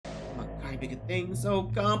making things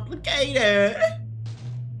so complicated.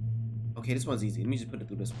 Okay, this one's easy. Let me just put it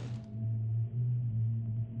through this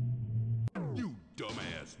one. You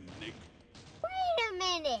dumbass Nick. Wait a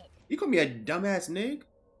minute. You call me a dumbass nigga?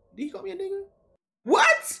 Did you call me a nigga?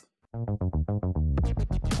 What?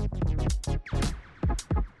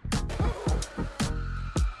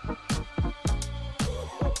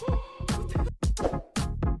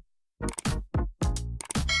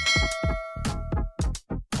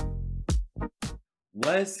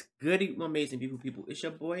 What's good, you amazing people? It's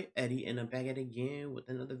your boy Eddie, and I'm back at it again with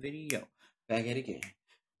another video. Back at it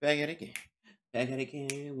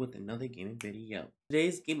again with another gaming video.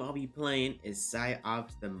 Today's game I'll be playing is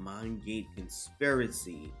Psi-Ops, the Mindgate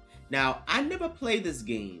Conspiracy. Now, I never played this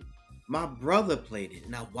game. My brother played it,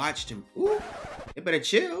 and I watched him. Ooh, you better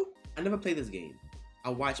chill. I never played this game. I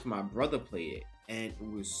watched my brother play it, and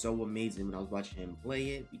it was so amazing when I was watching him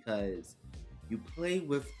play it, because you play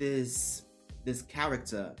with this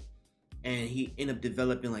character, and he ended up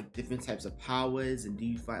developing like different types of powers, and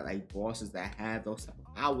you fight like bosses that have those type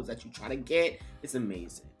of powers that you try to get. It's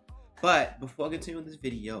amazing. But before I continue with this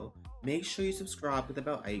video, make sure you subscribe with the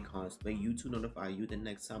bell icon so that YouTube notify you the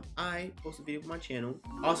next time I post a video on my channel.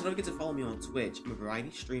 Also, don't forget to follow me on Twitch. I'm a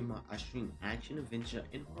variety streamer. I stream action, adventure,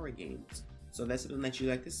 and horror games. So that's something that you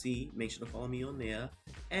like to see. Make sure to follow me on there.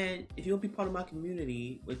 And if you want to be part of my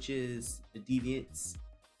community, which is the Deviants,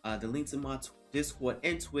 the link to my Discord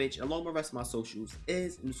and Twitch, along with the rest of my socials,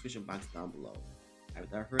 is in the description box down below.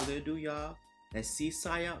 Without further ado, y'all, let's see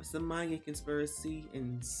Psi-Ops, the Mindgate Conspiracy,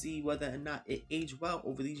 and see whether or not it aged well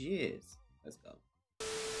over these years. Let's go.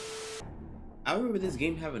 I remember this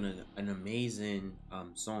game having an amazing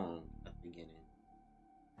song at the beginning.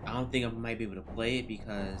 I don't think I might be able to play it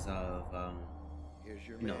because of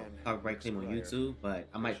copyright claim on YouTube, but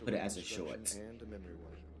I might put it as a short.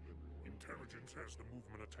 Intelligence has the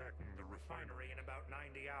movement attacking the refinery in about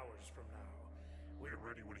 90 hours from now. We're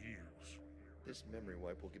ready when he is. This memory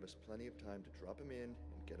wipe will give us plenty of time to drop him in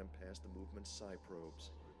and get him past the movement's psi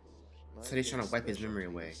probes. So they're trying to wipe his memory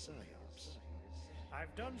away.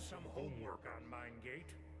 I've done some homework on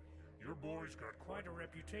Mindgate. Your boy's got quite a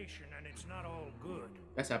reputation, and it's not all good.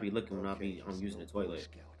 That's how I be looking when I be using the toilet.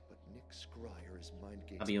 But Nick Scryer is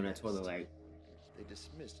Mindgate's I'll be on that toilet like, they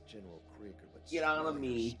dismissed General Krieger, but get out of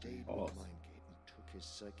me. Stayed with Mindgate and took his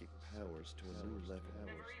psychic powers to a new level.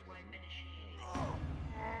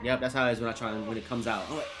 Yep, that's how it is when it comes out.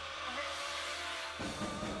 I'm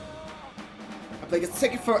like, it's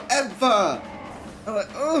taking forever. I'm like,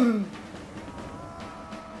 ugh.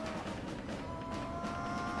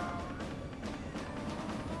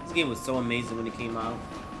 This game was so amazing when it came out.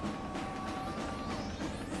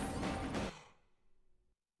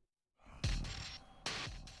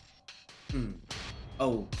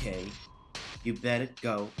 Okay, you better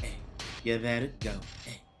go. You better go.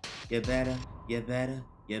 You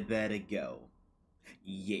better go.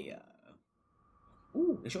 Yeah.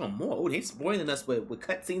 Ooh, they're showing more. Oh, they're spoiling us with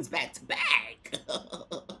cutscenes back to back.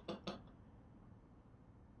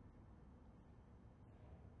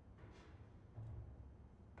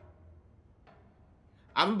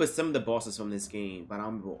 I remember some of the bosses from this game, but I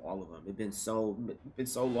don't remember all of them. It's been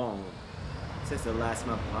so long since the last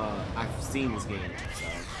month I've seen this game. So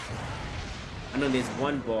I know there's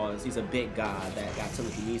one boss. He's a big guy that got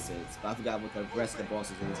telekinesis, but I forgot what the rest of the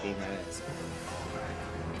bosses in this game has.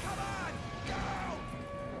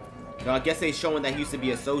 So I guess they're showing that he used to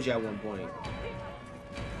be a soldier at one point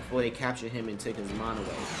before they captured him and took his mind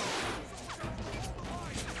away.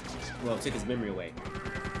 Well, took his memory away.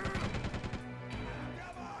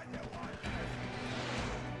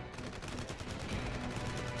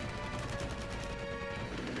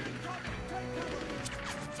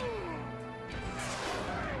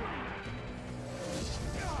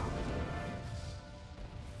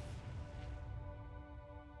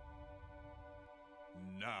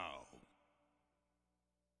 Now.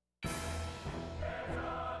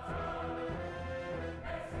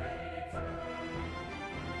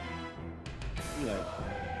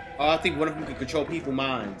 Oh, I think one of them can control people's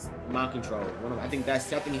minds. Mind control. I think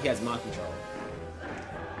he has mind control.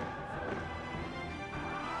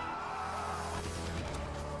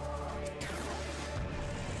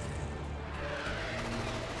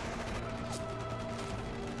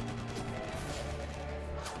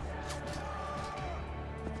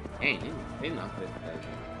 Dang, they knocked it.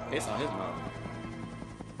 It's on his mouth.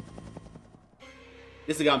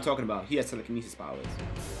 This is the guy I'm talking about. He has telekinesis powers.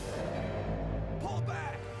 Pull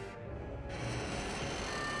back.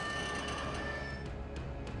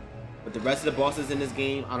 But the rest of the bosses in this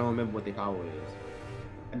game, I don't remember what their power is.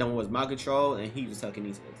 I know it was mind control and he was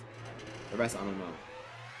telekinesis. The rest I don't know.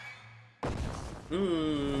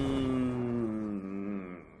 And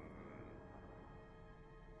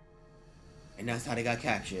that's how they got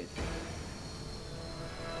captured.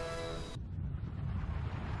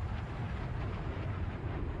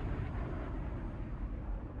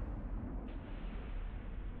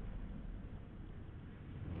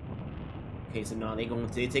 Okay, so now they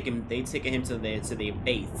taking him to their base, to their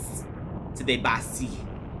base, to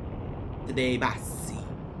their base.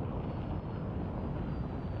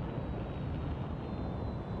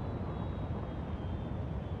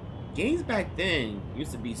 Games back then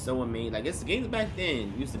used to be so amazing. Like, games back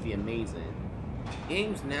then used to be amazing.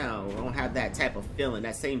 Games now don't have that type of feeling,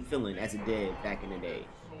 that same feeling as it did back in the day.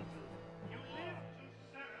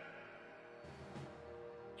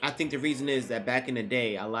 I think the reason is that back in the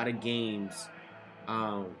day, a lot of games,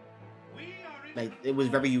 like, it was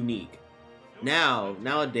very unique.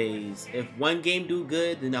 Nowadays, if one game do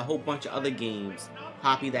good, then a whole bunch of other games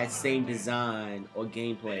copy that same design or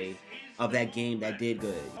gameplay of that game that did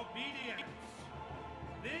good.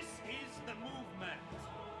 This is the movement.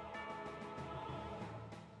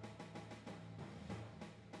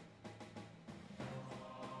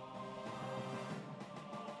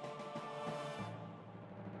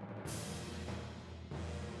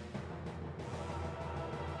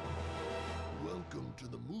 Welcome to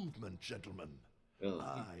the movement, gentlemen. Really?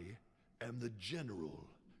 I am the general.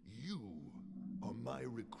 You are my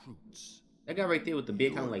recruits. That guy right there with the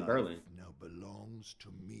beard kind of like Berlin. Now belongs to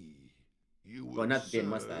me. You will Well, not the beard,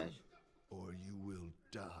 serve, mustache. or you will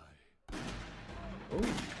die. Ooh.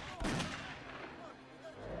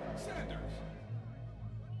 Sanders.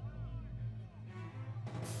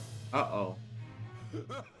 Uh-oh.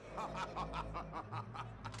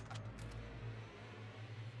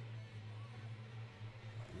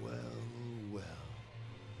 Well.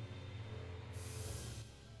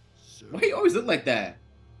 Serve Why he always look like that?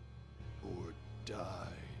 or die.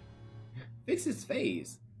 Fix his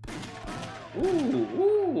face.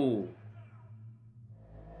 Ooh.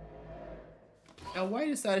 Now, why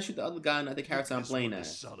you decided to shoot the other guy and the other character I'm This playing one is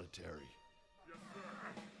as? solitary.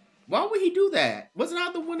 Why would he do that? Wasn't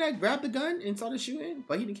I the one that grabbed the gun and started shooting?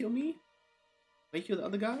 But he didn't kill me? But he killed the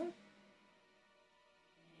other guy?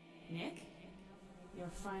 Nick? You're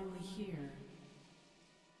finally here.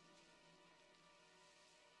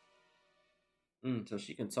 So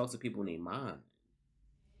she can talk to people in their mind.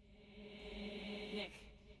 Nick.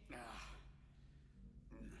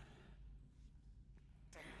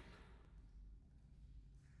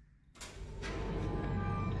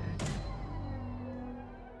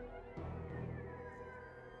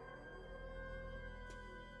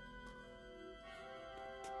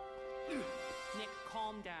 Nick,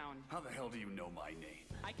 calm down. How the hell do you know my name?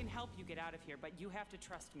 I can help you get out of here, but you have to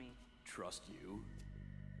trust me. Trust you?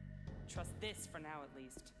 Trust this for now, at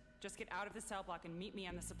least. Just get out of the cell block and meet me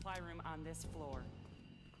on the supply room on this floor.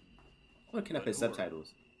 Why can't I put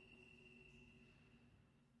subtitles?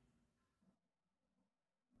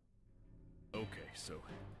 Okay, so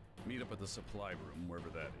meet up at the supply room, wherever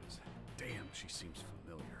that is. Damn, she seems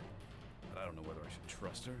familiar. But I don't know whether I should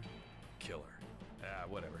trust her, kill her.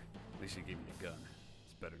 Whatever. At least she gave me a gun.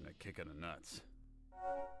 It's better than a kick in the nuts.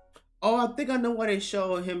 Oh, I think I know why they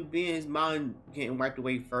show him being his mind getting wiped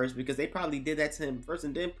away first, because they probably did that to him first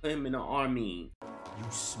and then put him in the army. You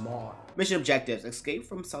smart. Mission objectives: escape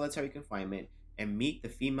from solitary confinement and meet the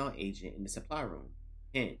female agent in the supply room.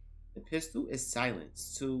 Hint: the pistol is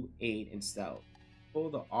silenced to aid in stealth. Pull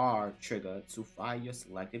the R trigger to fire your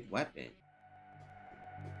selected weapon.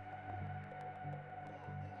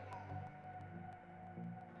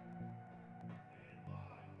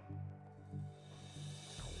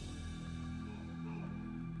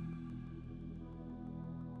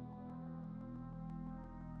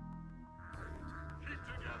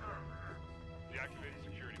 Deactivating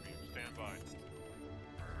security beam. Stand by.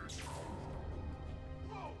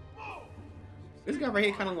 This guy right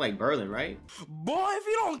here kind of like Berlin, right? Boy, if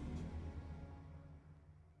you don't...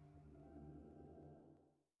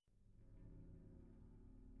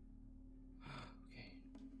 Okay.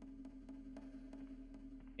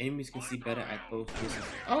 Enemies can see better at close distance.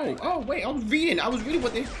 Oh, wait, I was reading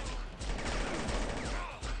what they...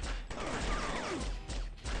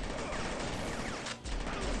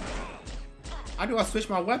 How do I switch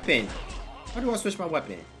my weapon?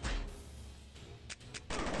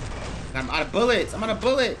 I'm out of bullets. I'm about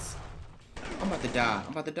to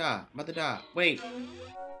die. Wait.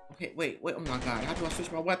 Okay, wait. Oh my god. How do I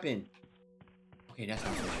switch my weapon? Okay, that's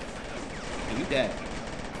how I switch it. Okay, you dead.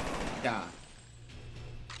 Die.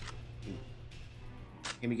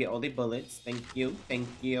 Let me get all the bullets. Thank you.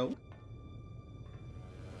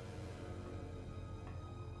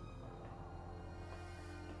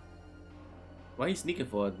 Why are you sneaking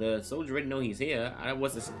for? The soldier already know he's here. I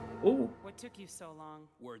wasn't. Ooh. What took you so long?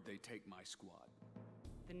 Where'd they take my squad?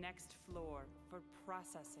 The next floor for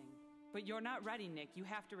processing. But you're not ready, Nick. You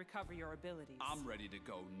have to recover your abilities. I'm ready to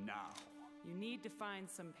go now. You need to find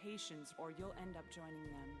some patience or you'll end up joining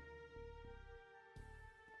them.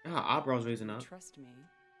 Ah, eyebrows raising up. Trust me.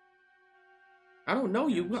 I don't know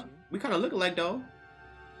you. We kind of look alike though.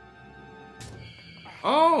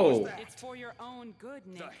 Oh! It's for your oon good,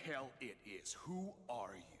 Nick. The hell it is. Who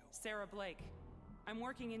are you? Sara Blake. I'm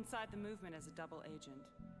working inside the movement as a double agent.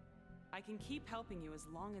 I can keep helping you as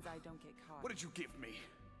long as I don't get caught. What did you give me?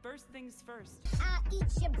 First things first. I'll eat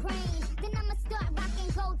your brain, then I'ma start rocking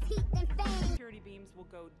gold teeth and fangs. Security beams will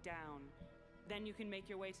go down. Then you can make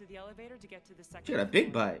your way to the elevator to get to the second She got a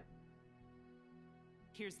big floor. butt.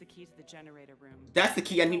 Here's the key to the generator room. That's the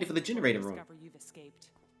key I needed for the generator room. Discover you've escaped.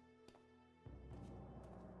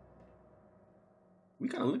 We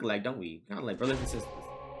kind of look alike, don't we? Kind of like brothers and sisters.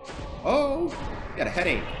 Oh, got a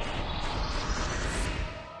headache.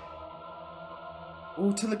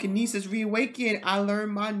 Oh, telekinesis reawakened. I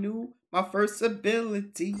learned my first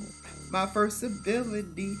ability. My first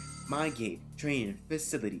ability. Mindgate training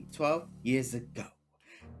facility 12 years ago.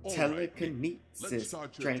 Telekinesis. Let's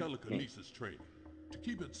start your telekinesis training. To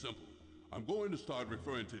keep it simple, I'm going to start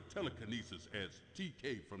referring to telekinesis as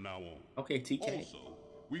TK from now on. Okay, TK. Also,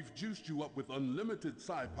 we've juiced you up with unlimited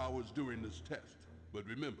psi powers during this test. But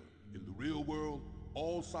remember, in the real world,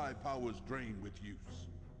 all psi powers drain with use.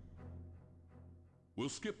 We'll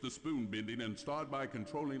skip the spoon bending and start by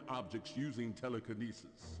controlling objects using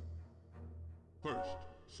telekinesis. First,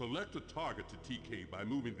 select a target to TK by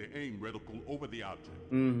moving the aim reticle over the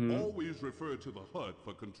object. Always refer to the HUD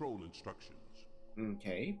for control instructions.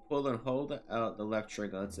 Okay, pull and hold the left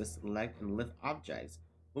trigger to select and lift objects.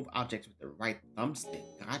 Move objects with the right thumbstick.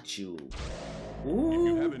 Got you. Ooh. If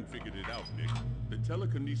you haven't figured it out, Nick, the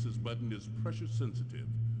telekinesis button is pressure sensitive.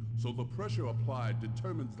 So the pressure applied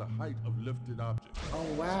determines the height of lifted objects. Oh,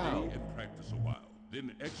 wow. Stay and practice a while.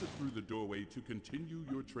 Then exit through the doorway to continue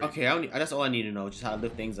your training. Okay, that's all I need to know, just how to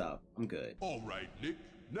lift things up. I'm good. All right, Nick.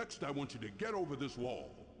 Next, I want you to get over this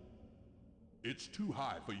wall. It's too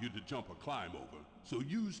high for you to jump or climb over, so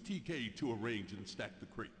use TK to arrange and stack the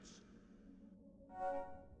crates.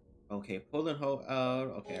 Okay, pull and hold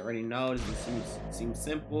out. Okay, I already know. This seems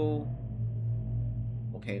simple.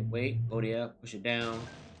 Okay, wait. Go there. Push it down.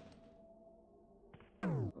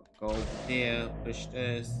 Go over there. Push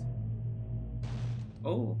this.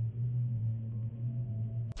 Oh.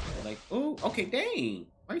 Like, oh, okay, dang.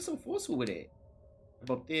 Why are you so forceful with it?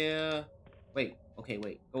 Go up there. Wait. Okay,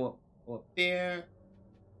 wait. Go up there.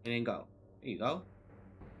 And then go. There you go.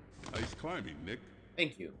 Nice climbing, Nick.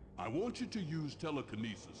 Thank you. I want you to use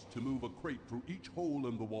telekinesis to move a crate through each hole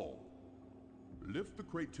in the wall. Lift the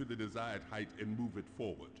crate to the desired height and move it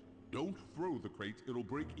forward. Don't throw the crate, it'll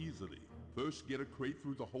break easily. First, get a crate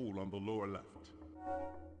through the hole on the lower left.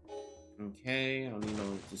 Okay, I don't need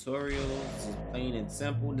no tutorials. This is plain and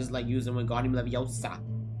simple, just like using Wingardium Leviosa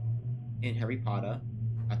in Harry Potter.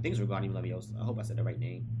 I think it's Wingardium Leviosa. I hope I said the right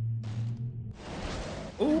name.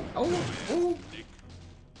 Ooh, oh, ooh.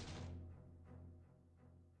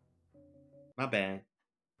 My bad.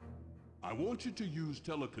 I want you to use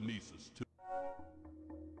telekinesis to...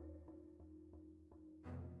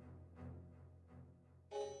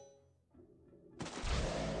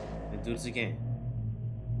 Let's do this again.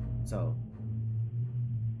 So,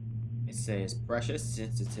 it says pressure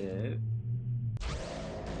sensitive.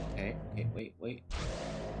 Okay, wait.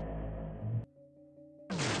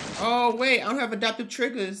 Oh, wait, I don't have adaptive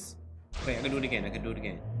triggers. Wait, I can do it again.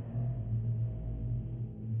 Okay.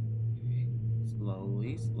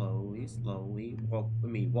 Slowly. Walk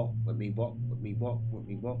with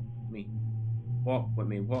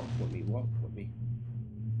me.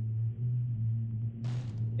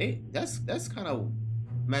 Hey, that's kind of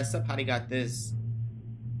messed up how they got this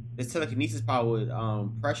telekinesis power with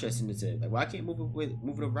pressure sensitive. Like, why can't move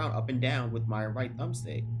it around up and down with my right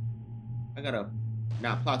thumbstick? I gotta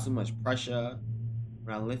not apply too much pressure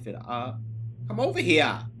when I lift it up. Come over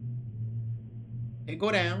here. Okay,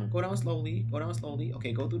 go down slowly.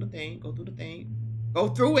 Okay, go through the thing. Go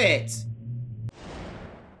through it.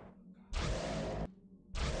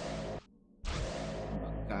 Oh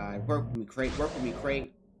my God, work with me, crate. Oh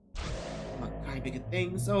my God, making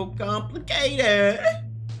things so complicated.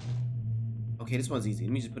 Okay, this one's easy.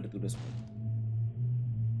 Let me just put it through this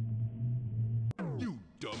one. You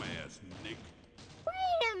dumbass Nick.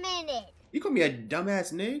 Wait a minute. You call me a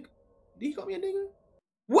dumbass nigga? Did he call me a nigga?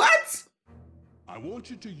 What? I want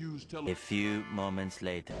you to use A few moments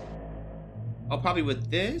later. Oh, probably with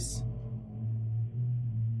this?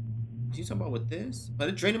 She's talking about with this? But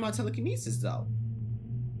it's draining my telekinesis though.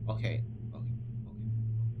 Okay.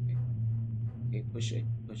 Okay, push it.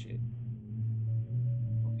 Okay.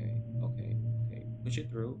 Push it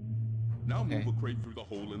through. Now move a crate through the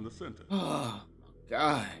hole in the center. Oh my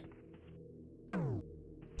god.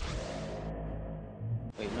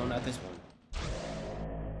 Wait, no, not this one.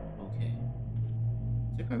 Okay.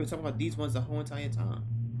 So you're probably talking about these ones the whole entire time.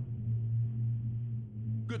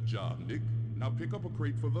 Good job, Nick. Now pick up a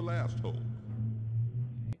crate for the last hole.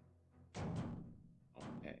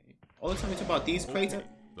 Okay. All the time you talk about these crates.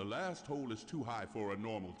 The last hole is too high for a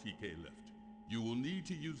normal TK lift. You will need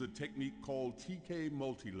to use a technique called TK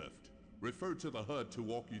multi-lift. Refer to the HUD to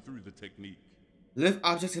walk you through the technique. Lift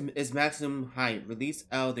objects is maximum height. Release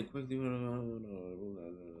L, then quickly.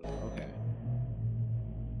 Okay.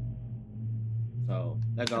 So,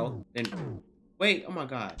 let go. Then, wait. Oh my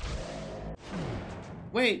god.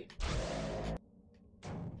 Wait.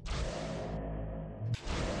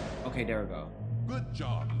 Okay, there we go. Good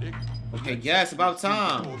job, Nick. Okay, yes, about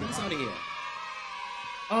time. Get this out of here.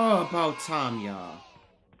 Oh, about time, y'all.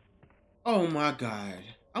 Oh my god.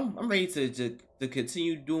 I'm ready to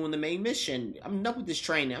continue doing the main mission. I'm done with this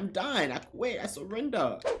training. I'm done. I quit. I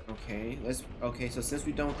surrender. Okay, so since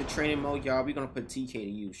we're done with the training mode, y'all, we're gonna put TK to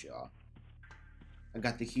use, y'all. I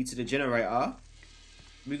got the key to the generator.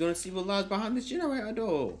 We're gonna see what lies behind this generator,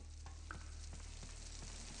 though.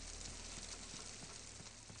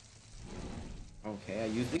 Okay, I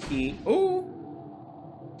used the key. Ooh!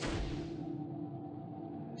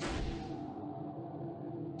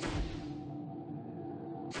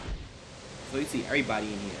 So you see everybody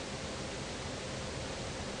in here.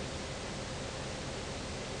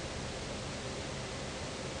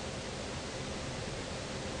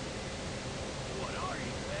 What are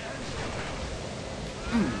you, man?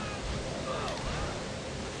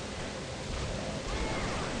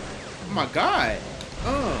 Oh my god!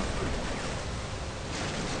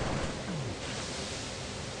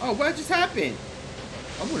 Oh, what just happened?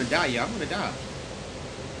 I'm gonna die, y'all. I'm gonna die.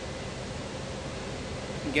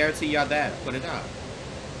 I can guarantee y'all that. I'm gonna die.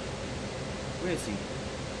 Where is he?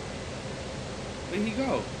 Where did he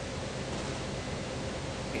go?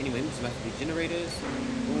 Okay, anyway, we just have to be generators.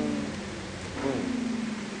 Boom. Boom.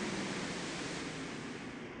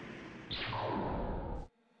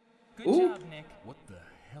 Good job, Nick. What the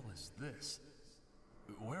hell is this?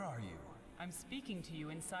 Where are you? I'm speaking to you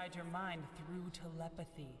inside your mind through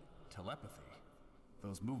telepathy. Telepathy?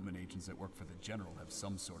 Those movement agents that work for the General have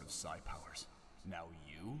some sort of psi powers. Now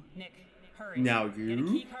you? Nick, hurry. Now Get a you?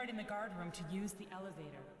 key card in the guard room to use the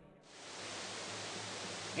elevator.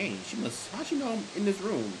 Dang, she must. How she know I'm in this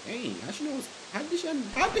room? Dang, how she know? How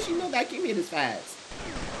did she know that I came here this fast?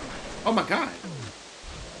 Oh my god.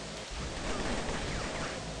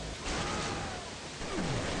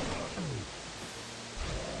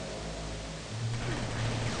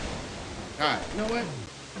 God, you know what?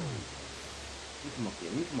 Let me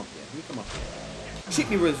come up here. Treat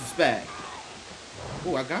me with respect.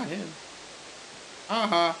 Oh, I got him.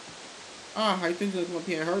 You think you're gonna come up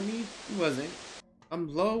here and hurt me? He wasn't. I'm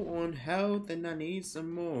low on health and I need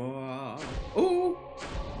some more. Ooh.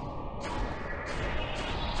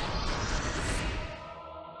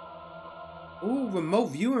 Ooh, remote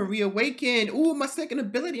view and reawaken. Ooh, my second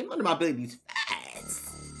ability. I'm learning my abilities fast.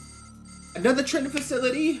 Another training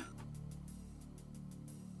facility.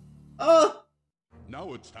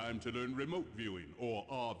 Now it's time to learn remote viewing, or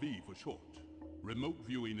RV for short. Remote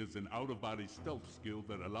viewing is an out-of-body stealth skill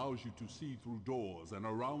that allows you to see through doors and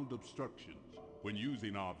around obstructions. When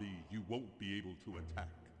using RV, you won't be able to attack.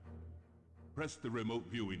 Press the remote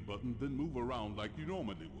viewing button, then move around like you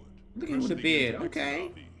normally would. Look at him with a beard,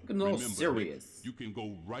 okay. Looking a little serious. You can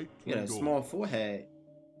go right through a doors. small forehead.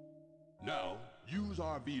 Now, use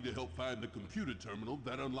RV to help find the computer terminal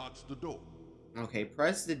that unlocks the door. Okay,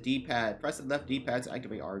 press the D-pad. Press the left D-pad to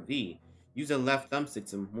activate RV. Use the left thumbstick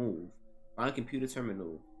to move. Find computer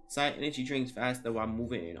terminal. Side energy drinks faster while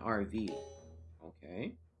moving in RV.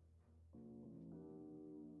 Okay.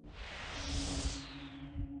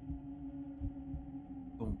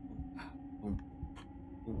 Boom, boom, boom,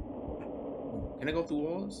 boom. Can I go through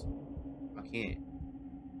walls? I can't.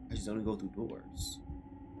 I just only go through doors.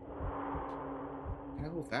 Can I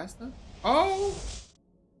go faster? Oh!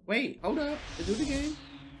 Wait, hold up. To do the game.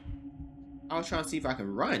 I was trying to see if I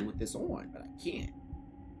can run with this on, but I can't.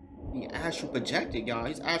 He astral projected, y'all.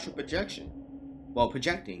 He's astral projection. Well,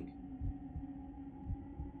 projecting.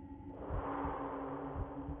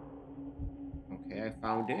 Okay, I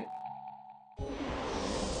found it.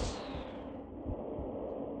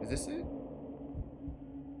 Is this it?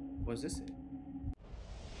 Or is this it?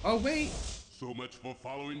 Oh, wait. So much for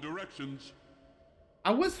following directions.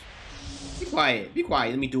 I was... Be quiet. Be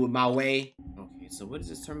quiet. Let me do it my way. Okay, so what is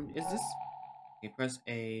this term? Is this... Okay, press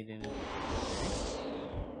A, then...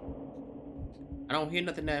 I don't hear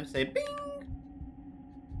nothing that say bing!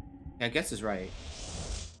 Okay, I guess it's right.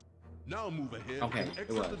 Now move ahead Okay, and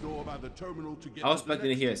exit the door by the terminal to get I was expecting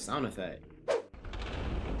to hear a sound effect.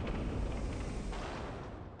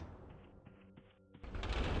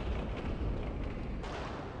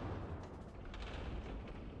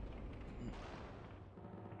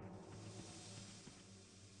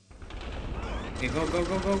 Okay, go, go,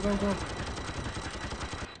 go, go, go, go.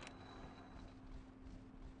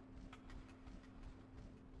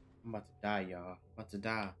 I'm about to die, y'all. About to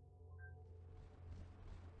die.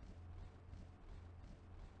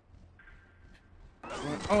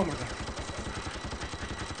 Oh my god.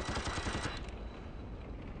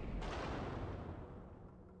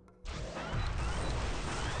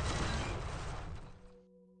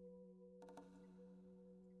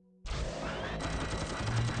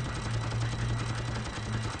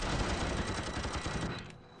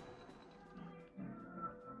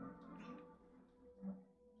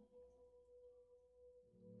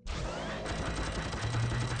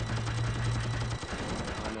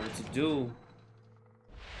 I don't know what to do.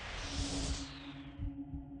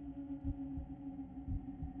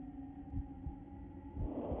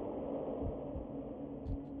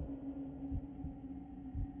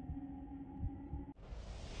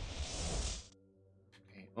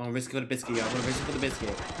 Oh, I'm risking for the biscuit, y'all. I'm risking for the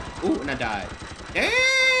biscuit. Ooh, and I died.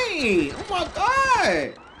 Dang! Oh my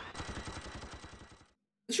god!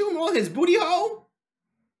 Shoot him all his booty hole?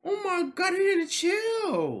 Oh my god, he didn't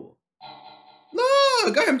chill.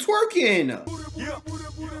 Look, got him twerking. Yeah. Booty,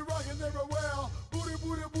 booty, rockin' everywhere. Booty,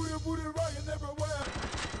 booty, booty, booty, rockin' everywhere.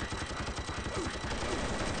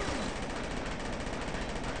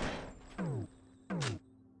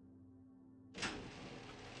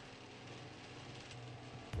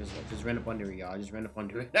 Just ran up under it, y'all. I just ran up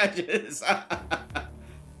under it. I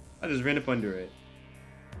just ran up under it.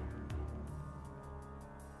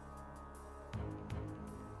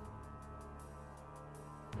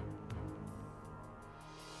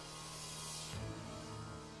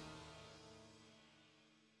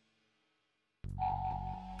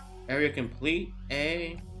 Area complete,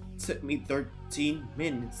 and took me 13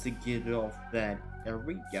 minutes to get off that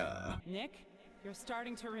area. Nick, you're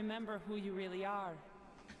starting to remember who you really are.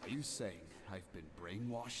 Are you saying I've been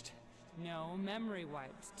brainwashed? No, memory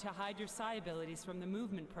wiped, to hide your psi abilities from the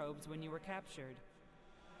movement probes when you were captured.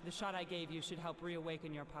 The shot I gave you should help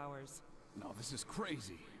reawaken your powers. No, this is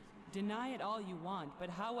crazy. Deny it all you want, but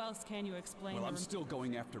how else can you explain Well, I'm still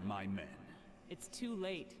going after my men. It's too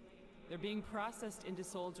late. They're being processed into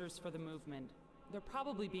soldiers for the movement. They're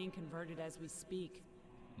probably being converted as we speak.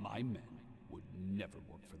 My men would never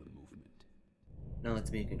work for the movement. Now let's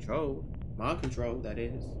be controlled. Mind control, that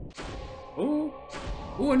is. Ooh.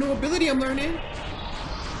 Ooh, a new ability I'm learning.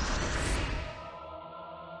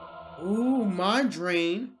 Ooh, mind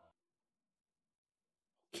drain.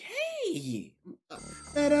 Okay.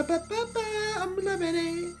 I'm loving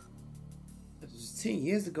it. That was 10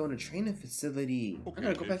 years ago in a training facility. Okay, I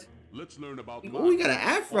gotta go back. Let's learn about Oh, we got an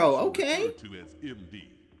afro. also Okay. referred to as MD.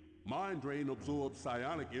 Mind drain absorbs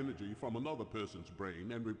psionic energy from another person's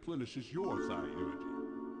brain and replenishes your psi energy.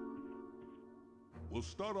 We'll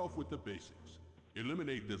start off with the basics.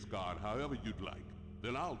 Eliminate this guard however you'd like.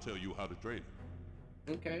 Then I'll tell you how to drain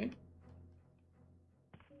it. Okay.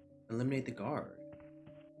 Eliminate the guard.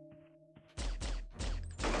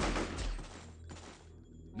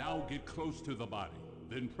 Now get close to the body.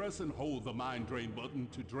 Then press and hold the mind drain button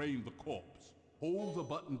to drain the corpse. Hold the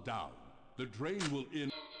button down. The drain will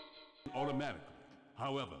end automatically.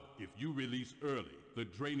 However, if you release early, the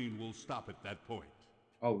draining will stop at that point.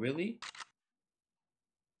 Oh, really?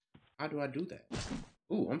 How do I do that?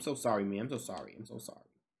 Ooh, I'm so sorry, man. I'm so sorry. I'm so sorry.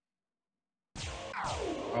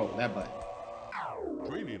 Oh, that button.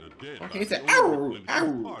 Draining a dead Okay, it's body an only replenishes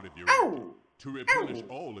ow, part of your ow, energy. To replenish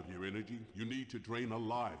ow. all of your energy, you need to drain a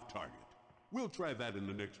live target. We'll try that in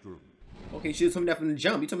the next room. Okay, you should have told me that from the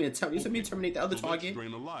jump. You told me to terminate the other So target. let's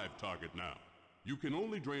drain a live target now. You can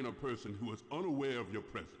only drain a person who is unaware of your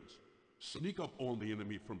presence. Sneak up on the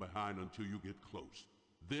enemy from behind until you get close.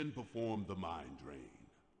 Then perform the mind drain.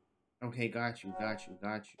 Okay, got you.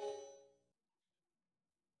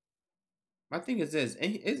 My thing is this.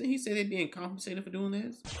 Isn't he say they're being compensated for doing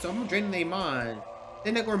this? So I'm draining their mind.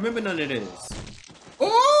 They're not gonna remember none of this.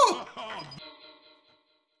 Oh!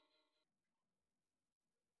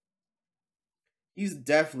 He's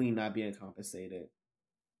definitely not being compensated.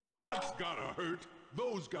 That's gotta hurt.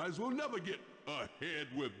 Those guys will never get ahead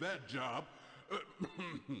with that job.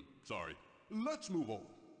 Sorry. Let's move on.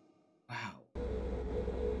 Wow.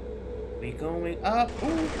 We going up.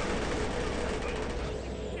 Ooh.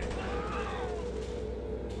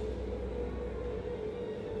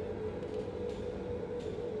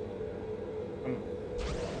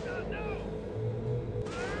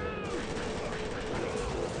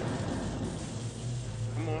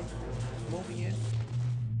 Come on. Come over here.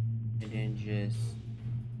 And then just...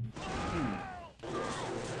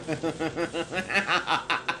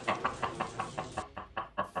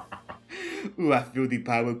 Ooh, I feel the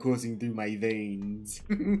power coursing through my veins.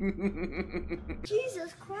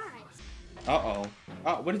 Jesus Christ. Uh-oh.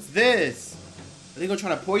 Oh, what is this? Are they gonna try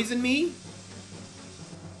to poison me?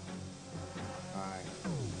 Alright.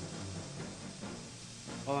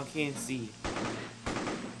 Oh, I can't see.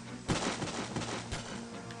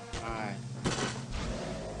 Alright.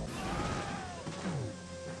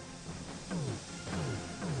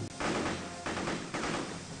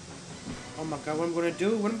 Oh my god, what am I gonna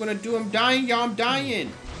do? What am I gonna do? I'm dying, y'all. I'm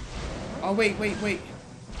dying. Oh, wait.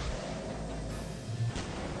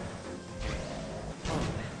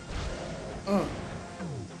 Oh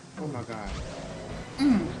my god.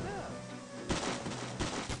 Oh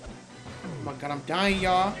my god, I'm dying,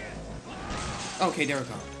 y'all. Okay, there we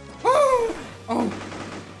go. Oh.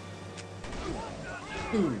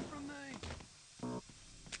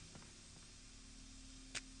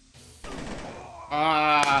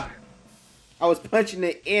 I was punching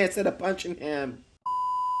the air instead of punching him.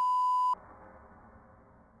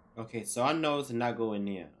 Okay, so I know to not go in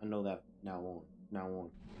there. I know that now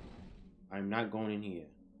on. I'm not going in here.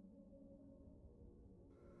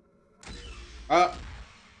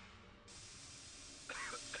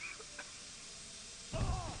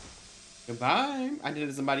 Goodbye. I did it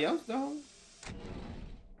to somebody else though.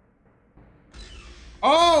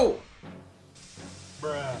 Oh!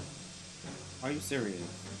 Bruh. Are you serious?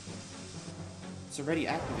 It's already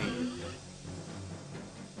activated.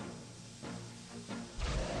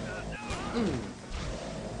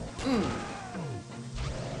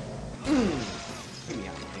 Get me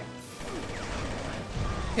out of here.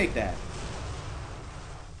 Take that.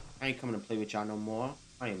 I ain't coming to play with y'all no more.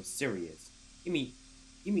 I am serious. Give me.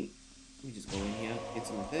 Let me just go in here. Get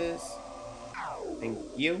some of this. Thank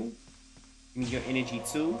you. Give me your energy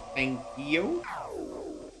too. Thank you.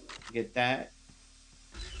 Get that.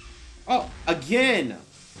 Oh, again.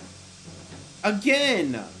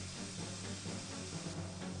 Again.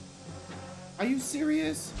 Are you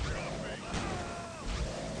serious?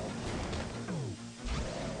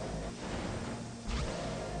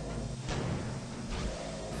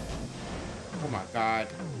 Oh my god.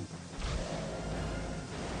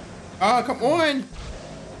 Oh, come on.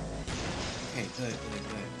 Okay, good.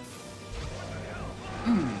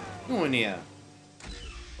 Go in there.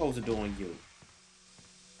 Close the door on you.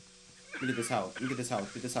 Let me get this house. Get this house.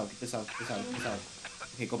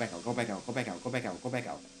 Okay, go back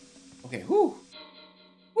out. Okay, whew.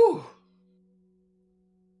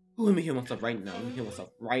 Let me heal myself right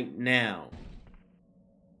now.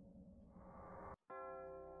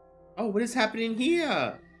 Oh, what is happening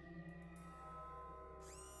here?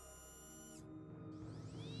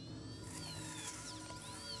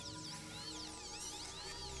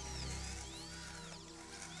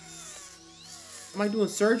 Am I doing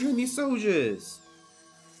surgery on these soldiers?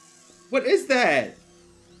 What is that?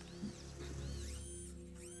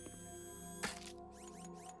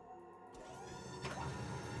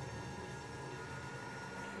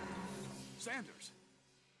 Sanders,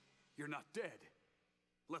 you're not dead.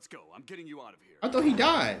 Let's go. I'm getting you out of here. I thought he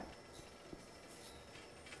died.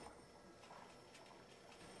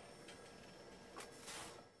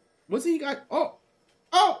 What's he got? Oh!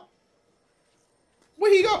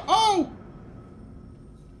 Where'd he go? Oh!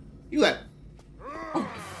 You like... Oh,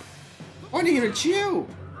 I need you to chill.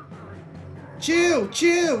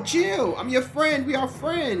 Chill. I'm your friend. We are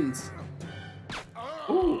friends.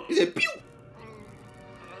 Ooh, is it pew?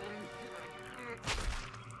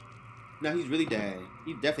 No, he's really dead.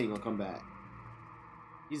 He's definitely gonna come back.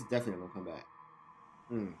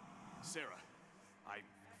 Sara, I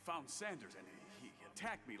found Sanders and he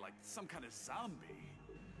attacked me like some kind of zombie.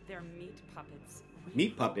 They're meat puppets.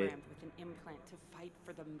 Meat puppet? Programmed with an implant to fight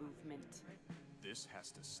for the movement. This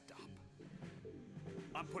has to stop.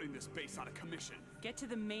 I'm putting this base on a commission. Get to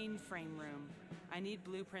the mainframe room. I need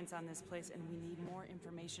blueprints on this place, and we need more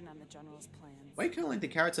information on the General's plans. Why you kind of like the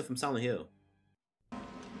character from Silent Hill?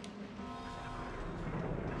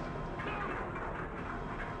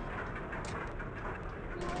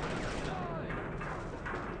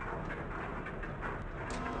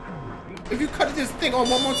 If you cut this thing on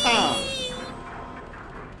one more time.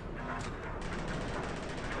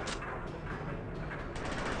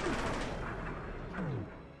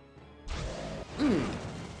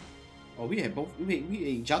 we had both. We ate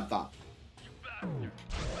each other. Give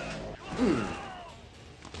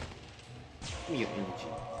me your energy.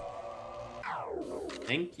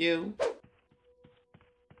 Thank you.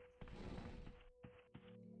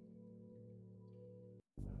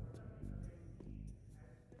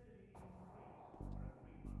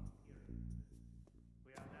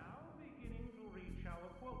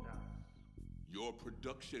 Your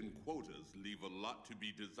production quotas leave a lot to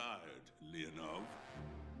be desired, Leonov.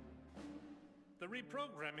 The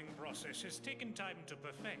reprogramming process has taken time to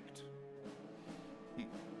perfect. You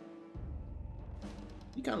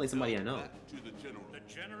kind of like somebody I know. Back to the general. The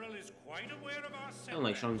general is quite aware of our Kind of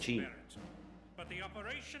like setbacks, Shang-Chi. Barrett, but the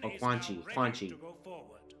operation Or is Quan Chi, now Quan ready Chi. to go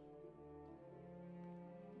forward.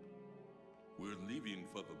 We're leaving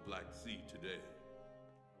for the Black Sea today.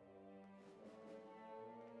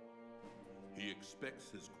 He expects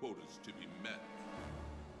his quotas to be met.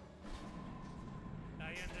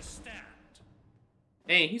 I understand.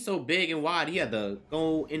 Dang, he's so big and wide, he had to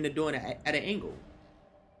go in the door at an angle.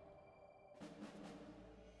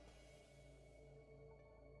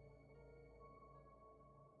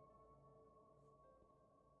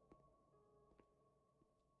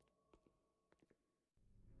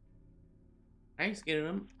 I ain't scared of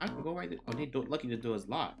them. I can go right there. Oh, they lucky the door is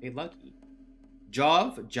locked. They lucky.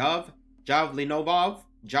 Jav Linovov,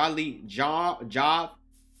 Jav.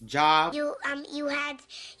 You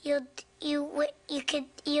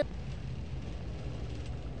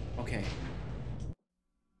Okay.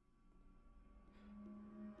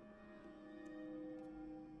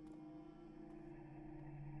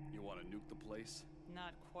 You want to nuke the place?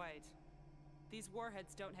 Not quite. These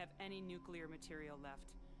warheads don't have any nuclear material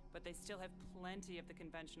left, but they still have plenty of the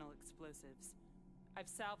conventional explosives. I've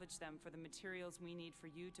salvaged them for the materials we need for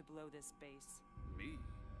you to blow this base. Me?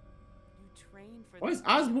 You train for Why this is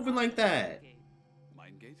Oz moving like that?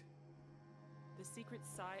 Mindgate? The secret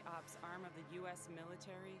Psi-Ops arm of the U.S.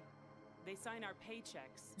 military. They sign our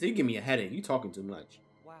paychecks. So you give me a headache. You talking too much.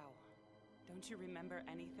 Wow. Don't you remember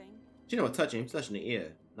anything? She know what touching him. She's touching the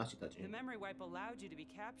ear. Not she touching The him. memory wipe allowed you to be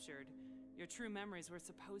captured. Your true memories were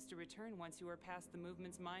supposed to return once you were past the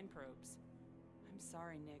movement's mind probes. I'm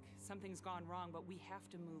sorry, Nick. Something's gone wrong, but we have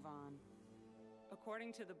to move on.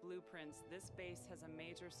 According to the blueprints, this base has a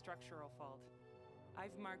major structural fault.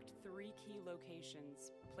 I've marked 3 key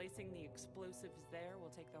locations. Placing the explosives there will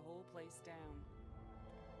take the whole place down.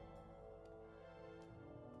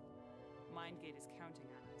 Mindgate is counting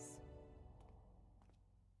on us.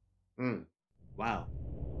 Wow.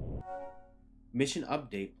 Mission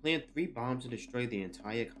update. Plant 3 bombs to destroy the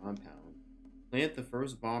entire compound. Plant the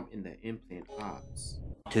first bomb in the implant ops.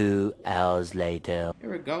 2 hours later. Here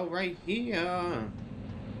we go, right here.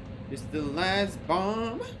 It's the last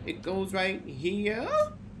bomb. It goes right here.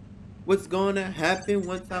 What's gonna happen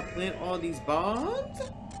once I plant all these bombs?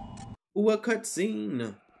 Ooh, a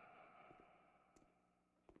cutscene.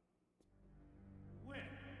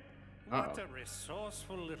 What a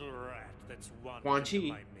resourceful little rat that's Quan wandered Chi. into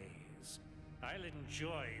my maze. I'll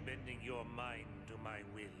enjoy bending your mind to my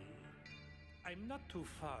will. I'm not too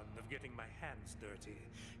fond of getting my hands dirty.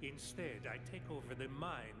 Instead, I take over the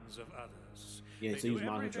minds of others. Yeah, they so do use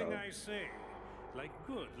mind everything control. I say, like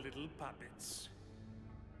good little puppets.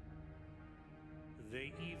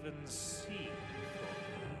 They even see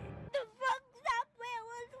for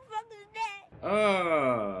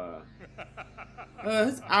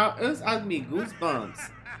it's out me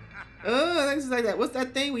goosebumps. Things like that. What's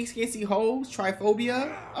that thing? We can't see holes?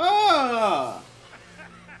 Triphobia?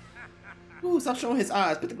 Ooh, stop showing his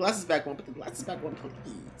eyes. Put the glasses back on. Put the glasses back on,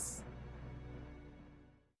 please.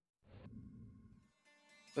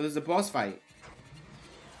 So there's a boss fight.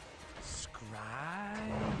 Scryer.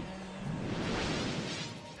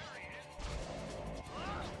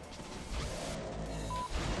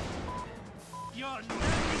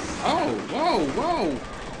 Oh, whoa.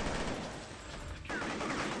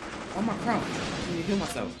 Oh my crouch. I need to heal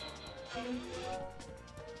myself.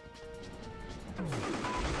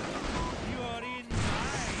 You're in my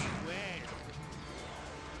way.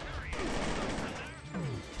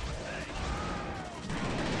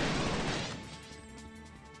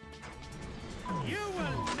 You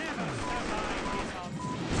will never survive this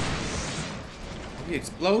onslaught. He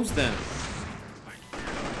explodes them.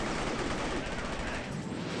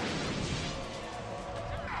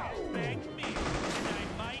 Beg me, and I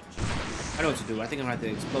might. I know what to do. I think I'm gonna have to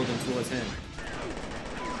explode them towards him.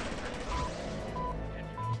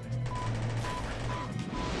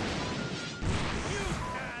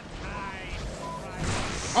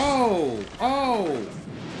 Oh!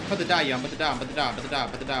 About to die, young. About to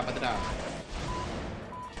die.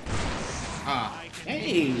 Ah,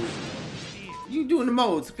 hey! You doing the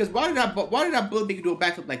most? Because why did that bullet make you do a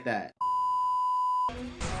backflip like that?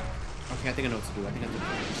 Okay, I think I know what to do. I think I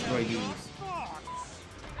have to destroy these.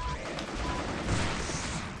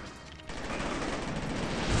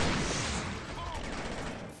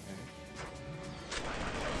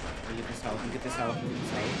 Let me get this out. Let me get this out. Let me get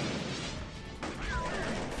this out.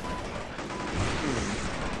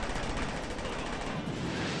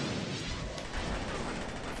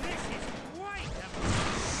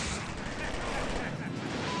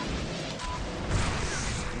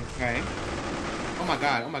 Okay. Oh my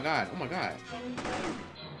god, oh my god, oh my god.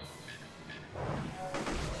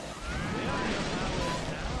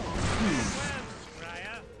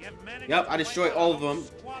 Yep, I destroyed all of them.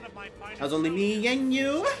 That was only me and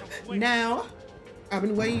you. Now, I've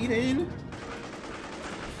been waiting.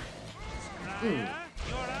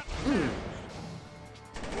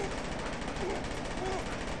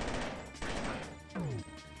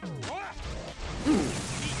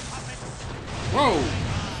 Whoa.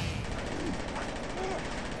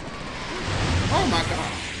 Oh my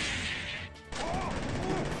god.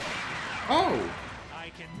 Oh.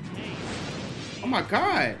 Oh my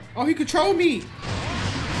god. Oh, he controlled me.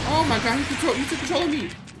 Oh my god, he took control of me.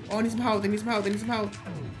 Oh, I need some help. I need some help. I need some help.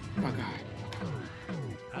 Oh my god.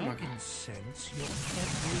 Oh my god.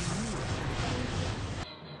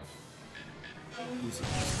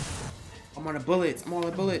 I'm on the bullets. I'm on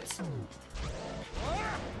the bullets.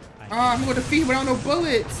 Ah, I'm gonna defeat him without no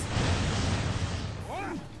bullets.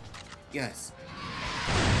 Yes.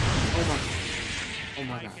 Oh my. Oh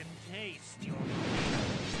my god.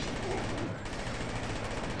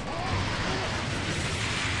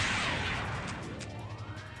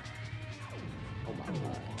 Oh my god.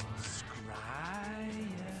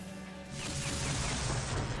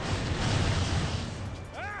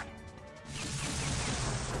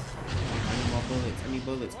 I need more bullets. I need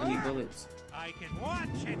bullets. I need bullets. I can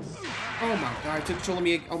watch it. Oh my god, he took control of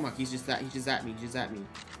me. Oh my, he's just at me. He just at me.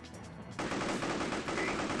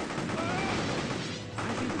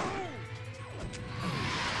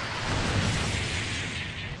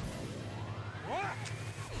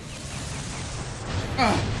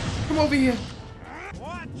 Ah, come over here.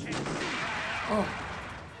 Oh.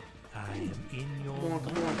 I am in your Come on,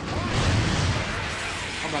 come on.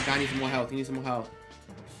 Oh my god, I need some more health. He needs some more health.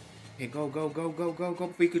 Okay, go before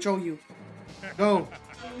he control you. Go.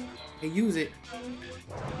 Hey, use it.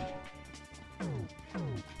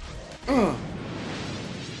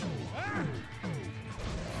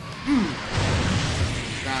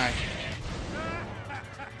 Die.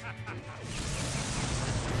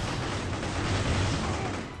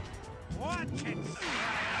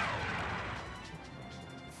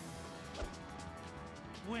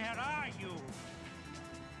 Where are you?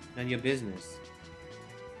 None of your business.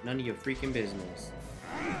 None of your freaking business.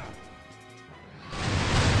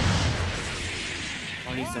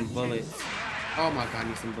 I need some bullets. Oh my god, I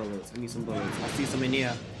need some bullets. I need some bullets. I see some in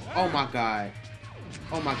here. Oh my god.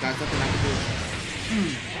 Oh my god, nothing I can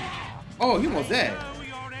do. Oh, he almost dead.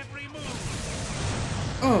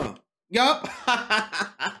 Yup.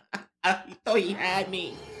 He thought he had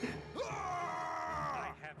me.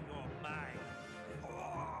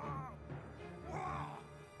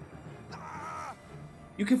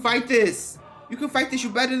 You can fight this. You can fight this.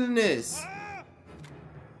 You're better than this.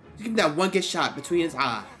 Give him that one get shot between his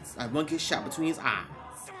eyes. That one get shot between his eyes.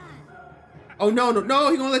 Oh no, no,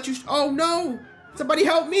 no. He gonna let you. Oh no. Somebody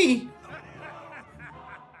help me.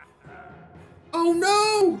 Oh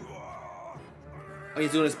no. Oh,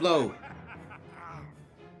 he's doing his blow.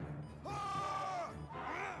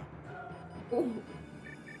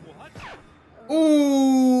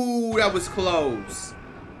 Ooh, that was close.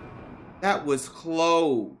 That was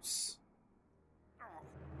close.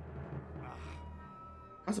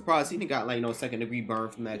 I'm surprised he didn't got like no second degree burn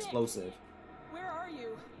from that explosive. Where are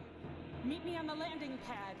you? Meet me on the landing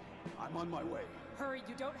pad. I'm on my way. Hurry,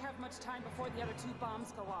 you don't have much time before the other 2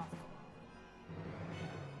 bombs go off.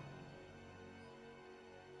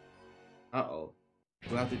 Uh-oh.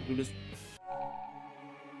 We'll have to do this.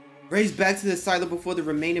 Race back to the silo before the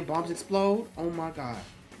remaining bombs explode? Oh my god.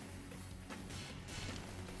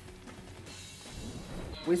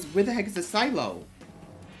 Where the heck is the silo?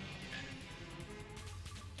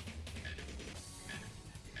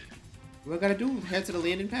 What I gotta do? Head to the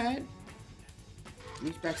landing pad?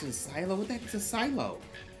 Reach back to the silo? What the heck is a silo?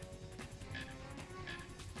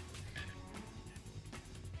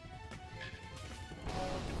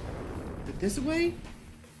 Is it this way?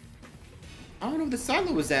 I don't know where the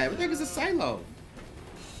silo was at. What the heck is a silo?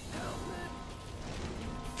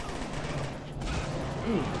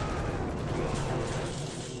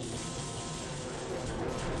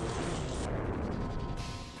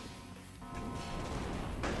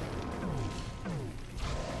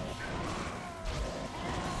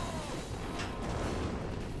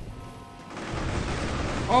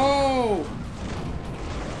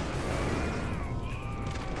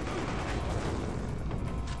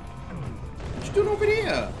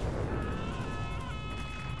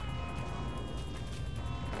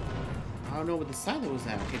 don't know where the silo was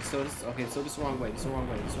at. Okay, so this is the wrong way. This is the wrong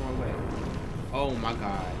way. This is the wrong way. Oh my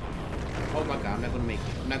god. Oh my god, I'm not gonna make it.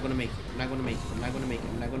 I'm not gonna make it. I'm not gonna make it. I'm not gonna make it.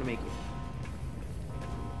 I'm not gonna make it.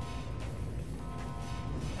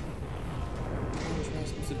 Where's I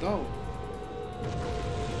supposed to go? I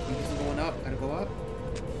guess I'm going up. Gotta go up.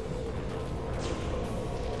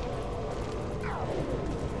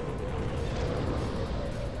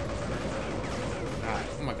 God.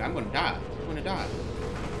 Oh my god, I'm gonna die. I'm gonna die.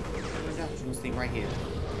 I'm gonna die. I'm gonna stay right here.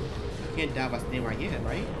 I can't die by staying right here,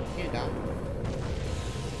 right? I can't die.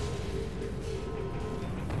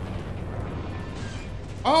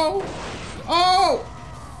 Oh! Oh!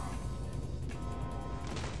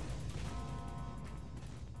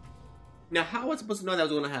 Now, how was I supposed to know that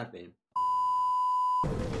was going to happen?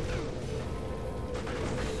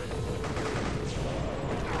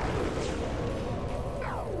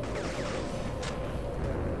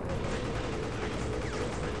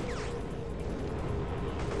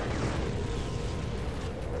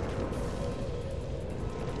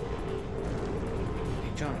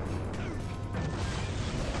 Hey, John.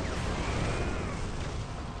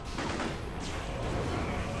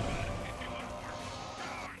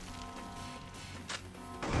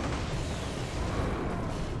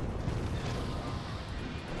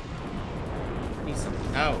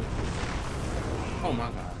 Oh. Oh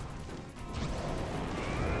my god.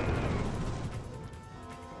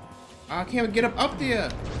 I can't get up there.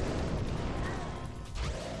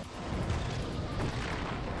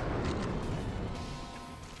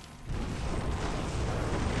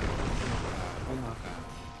 Oh my god.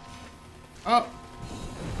 Oh.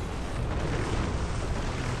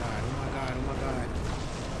 Oh my god. Oh my god.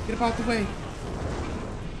 Get up out the way.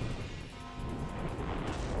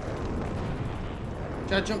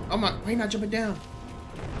 Should I jump? Oh my, why are you not jumping down?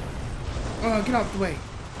 Oh, get out the way.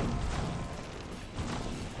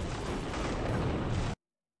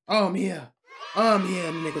 Oh, I'm here. Oh, I'm here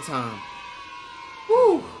in the nick of time.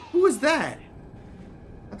 Woo! Who is that?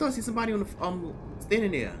 I thought I see somebody on the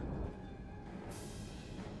standing there.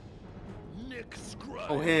 Nick Scryer.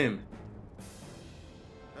 Oh, him.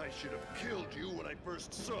 I should have killed you when I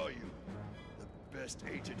first saw you. The best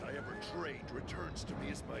agent I ever trained returns to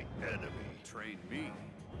me as my enemy. Train me.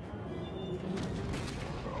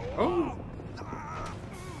 Oh.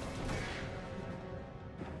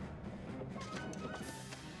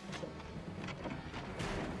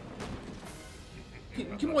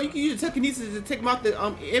 Come on, you can use the telekinesis to take him out the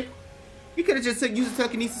air. You could have just used the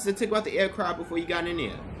telekinesis to take him out the aircraft before you got in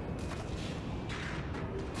there.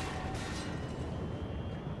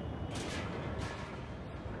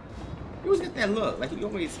 You always get that look, like you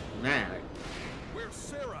always mad. Like, Where's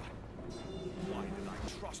Sara? Why did I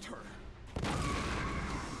trust her?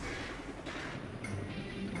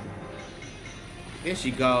 there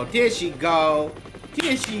she go. There she go.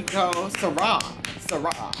 There she go. Sara.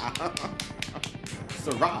 Sara.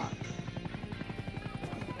 Sara.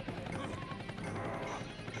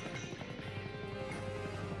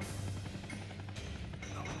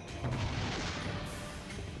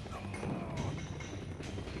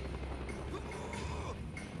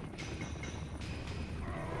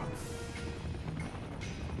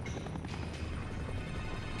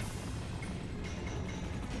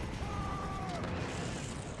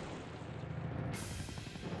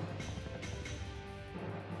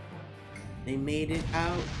 They made it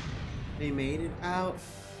out. They made it out.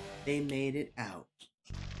 They made it out.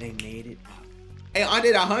 They made it out. Hey, I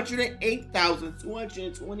did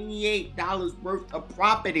 $108,228 worth of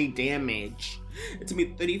property damage. It took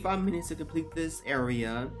me 35 minutes to complete this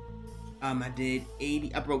area. I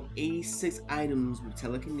broke 86 items with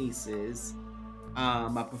telekinesis.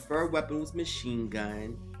 My preferred weapon was machine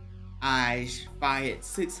gun. I fired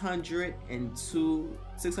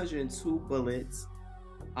 602 bullets.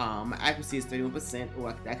 My accuracy is 31%,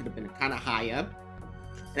 or that could have been kind of higher.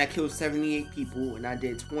 And I killed 78 people, and I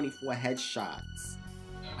did 24 headshots.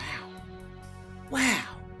 Wow. Wow.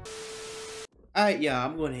 Alright, y'all,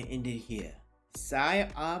 I'm going to end it here.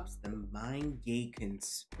 Psi-Ops, the Mindgate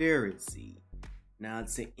Conspiracy. Now,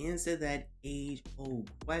 to answer that age-old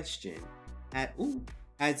question,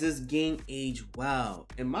 has this game aged well?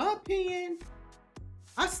 In my opinion,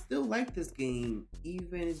 I still like this game,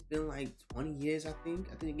 even it's been like 20 years, I think.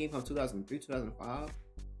 I think the game from 2003, 2005.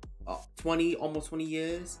 almost 20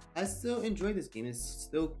 years. I still enjoy this game. It's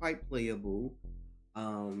still quite playable.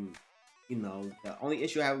 You know, the only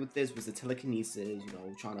issue I have with this was the telekinesis, you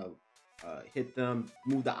know, trying to hit them,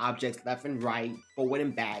 move the objects left and right, forward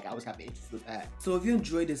and back. I was having issues with that. So if you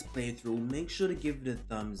enjoyed this playthrough, make sure to give it a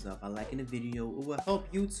thumbs up by liking the video. It will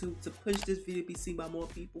help YouTube to push this video to be seen by more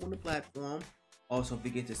people on the platform. Also, don't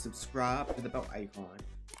forget to subscribe to the bell icon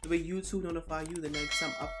so that YouTube notify you the next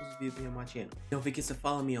time I post a video on my channel. Don't forget to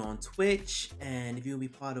follow me on Twitch, and if you want to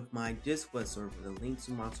be part of my Discord server, the link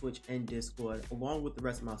to my Twitch and Discord, along with the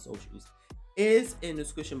rest of my socials, is in the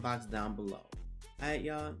description box down below. Alright,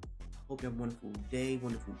 y'all. Hope you have a wonderful day,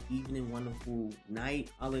 wonderful evening, wonderful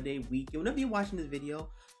night, holiday, weekend. Whenever you're watching this video,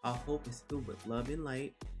 I hope it's filled with love and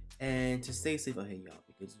light. And to stay safe out here, y'all,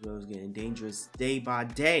 because this world is getting dangerous day by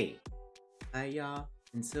day. Alright, y'all.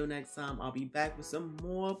 Until next time, I'll be back with some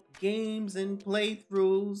more games and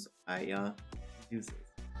playthroughs. Alright, y'all. Deuces.